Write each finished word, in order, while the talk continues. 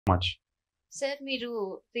Much. Sir మీరు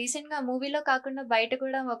recent గా మూవీలో కాకుండా బయట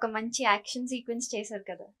కూడా ఒక మంచి యాక్షన్ సీక్వెన్స్ చేశారు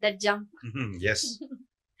కదా, దట్ జంప్. ఎస్,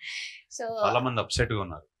 సో చాలా మంది అప్సెట్ గా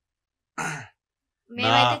ఉన్నారు.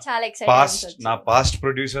 మేమైతే చాలా ఎక్సైటెడ్. నా పాస్ట్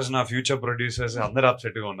ప్రొడ్యూసర్స్, నా ఫ్యూచర్ ప్రొడ్యూసర్స్ అందరు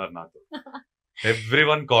అప్సెట్ గా ఉన్నారు నాతో.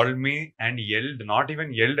 Everyone called me and yelled, not even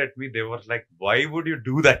yelled at me, they were like, why would you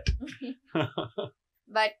do that?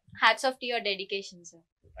 But hats off to your dedication, sir.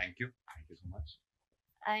 Thank you so much.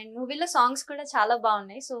 And మూవీలో songs కూడా చాలా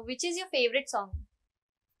బాగున్నాయి. So which is your favorite song?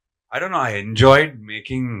 I don't know, I enjoyed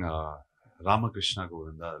making Ramakrishna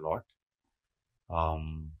Govinda a lot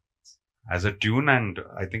as a tune, and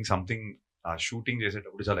I think something shooting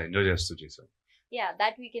చేసేటప్పుడు చాలా enjoy చేస్తూ చేశాను. Yeah,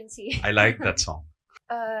 that we can see. I like that song.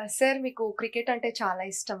 Sir మీకు cricket అంటే చాలా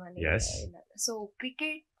ఇష్టం అని. Yes. So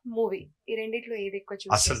cricket, movie ఈ రెండిట్లో ఏది ఎక్కువ అసలు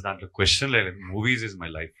చూస్తారు? దాంట్లో క్వశ్చన్ లేదు. మూవీస్ ఇస్ మై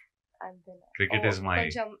లైఫ్, అంతేనా? క్రికెట్ ఇస్ మై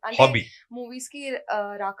కొంచెం అంటే హాబీ. మూవీస్ కి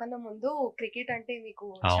రాకన్నా ముందు క్రికెట్ అంటే మీకు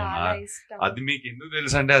అవునా? చాలా ఇష్టం. అది మీకు ఎందుకు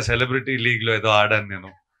తెలుసు అంటే ఆ సెలబ్రిటీ లీగ్ లో ఏదో ఆడాను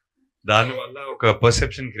నేను, దాని వల్ల ఒక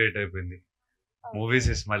పర్సెప్షన్ క్రియేట్ అయిపోయింది.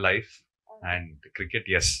 Movies is my life and cricket,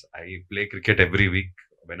 yes, I play cricket every week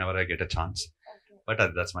whenever I get a chance, but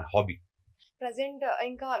that's my hobby. Present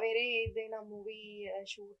ఇంకా వేరే ఏదైనా మూవీ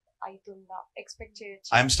షూట్ అవుతుందా, ఎక్స్పెక్ట్ చేయొచ్చు?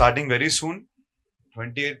 I am starting very soon.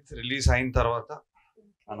 28th release అయిన తర్వాత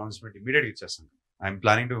announcement immediate ఇచ్చేస్తాను. I am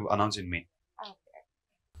planning to announce in May.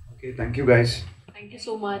 Okay, thank you guys. Thank you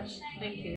so much. Thank you.